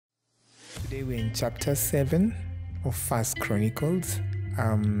Today we're in chapter 7 of First Chronicles.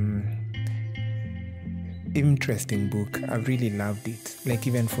 Interesting book. I really loved it. Like,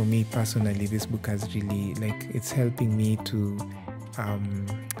 even for me personally, this book has really, it's helping me to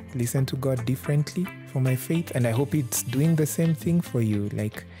listen to God differently for my faith, and I hope it's doing the same thing for you.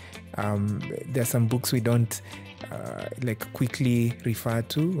 There are some books we don't quickly refer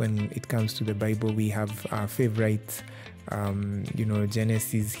to when it comes to the Bible. We have our favorites,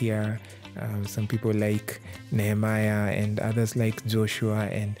 Genesis here. Some people like Nehemiah and others like Joshua,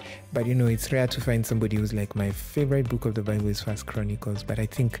 but it's rare to find somebody who's like, my favorite book of the Bible is First Chronicles. But I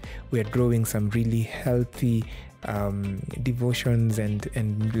think we're drawing some really healthy devotions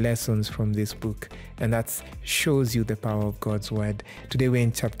and lessons from this book, and that shows you the power of God's word. Today we're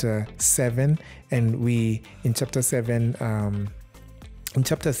in chapter 7, and in chapter 7 in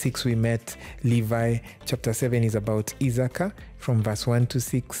chapter 6, we met Levi. Chapter 7 is about Issachar from verse 1 to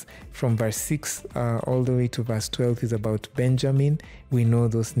 6. From verse 6 all the way to verse 12 is about Benjamin. We know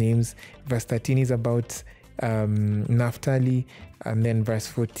those names. Verse 13 is about Naphtali. And then verse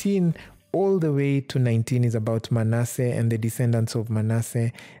 14 all the way to 19 is about Manasseh and the descendants of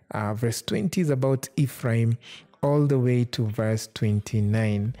Manasseh. Verse 20 is about Ephraim, all the way to verse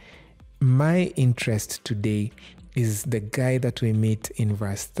 29. My interest today is the guy that we meet in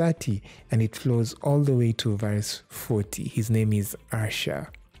verse 30, and it flows all the way to verse 40. His name is Issachar.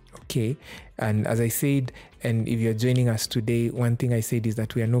 Okay, and as I said, and if you're joining us today, one thing I said is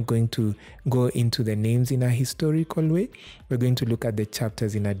that we are not going to go into the names in a historical way. We're going to look at the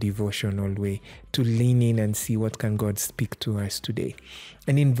chapters in a devotional way to lean in and see what can God speak to us today.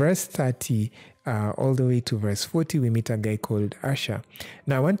 And in verse 30 all the way to verse 40, we meet a guy called Issachar.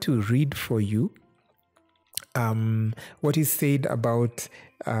 Now I want to read for you what is said about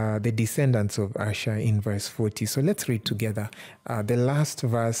the descendants of Issachar in verse 40. So let's read together the last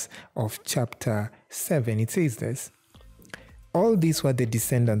verse of chapter 7. It says this: all these were the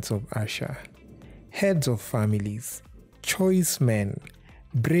descendants of Issachar, heads of families, choice men,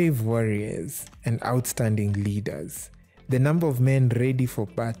 brave warriors, and outstanding leaders. The number of men ready for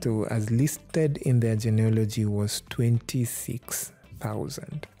battle as listed in their genealogy was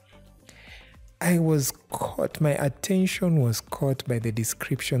 26,000. I was caught, my attention was caught by the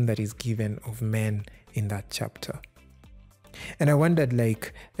description that is given of men in that chapter. And I wondered,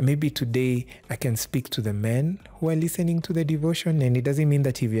 maybe today I can speak to the men who are listening to the devotion, and it doesn't mean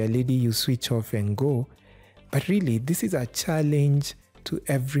that if you're a lady, you switch off and go. But really, this is a challenge to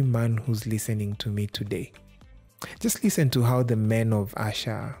every man who's listening to me today. Just listen to how the men of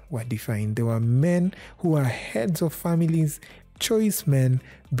Issachar were defined. They were men who are heads of families, choice men,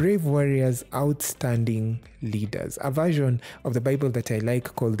 brave warriors, outstanding leaders. A version of the Bible that I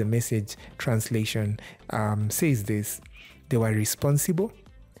like, called the Message translation, says this: they were responsible,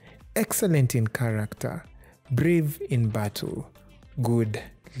 excellent in character, brave in battle, good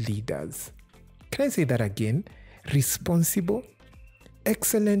leaders. Can I say that again? Responsible,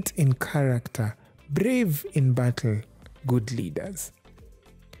 excellent in character, brave in battle, good leaders.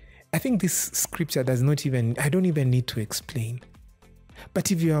 I think this scripture I don't even need to explain.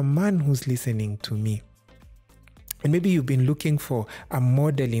 But if you're a man who's listening to me, and maybe you've been looking for a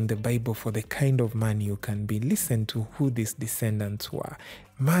model in the Bible for the kind of man you can be, listen to who these descendants were.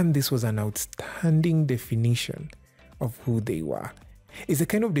 Man, this was an outstanding definition of who they were. It's the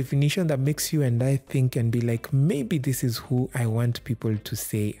kind of definition that makes you and I think and be like, maybe this is who I want people to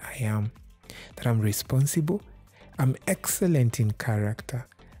say I am. That I'm responsible, I'm excellent in character,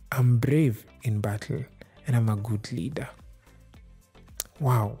 I'm brave in battle, and I'm a good leader.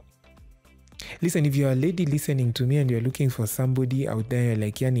 Wow. Listen, if you're a lady listening to me and you're looking for somebody out there, you're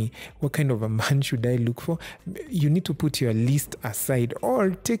like, Yani, what kind of a man should I look for? You need to put your list aside, or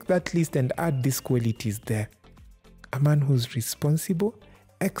take that list and add these qualities there. A man who's responsible,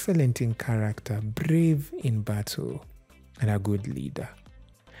 excellent in character, brave in battle, and a good leader.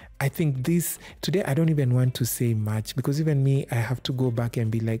 I think today I don't even want to say much, because even me, I have to go back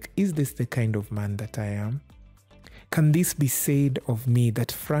and be like, is this the kind of man that I am? Can this be said of me, that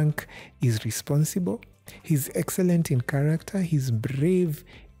Frank is responsible, he's excellent in character, he's brave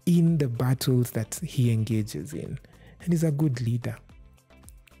in the battles that he engages in, and he's a good leader?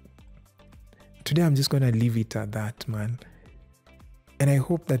 Today I'm just going to leave it at that, man. And I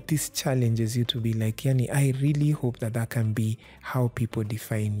hope that this challenges you to be like, Yani, I really hope that can be how people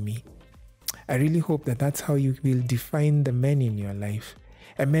define me. I really hope that that's how you will define the men in your life.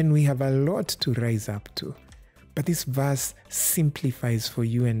 And men, we have a lot to rise up to. But this verse simplifies for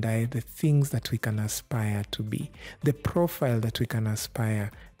you and I the things that we can aspire to be, the profile that we can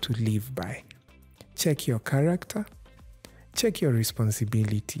aspire to live by. Check your character, check your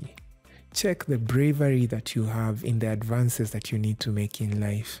responsibility, check the bravery that you have in the advances that you need to make in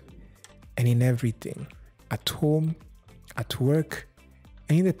life and in everything, at home, at work,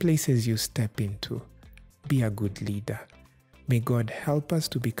 and in the places you step into. Be a good leader. May God help us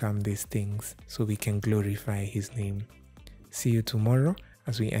to become these things so we can glorify His name. See you tomorrow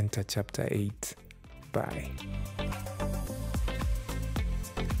as we enter chapter 8. Bye.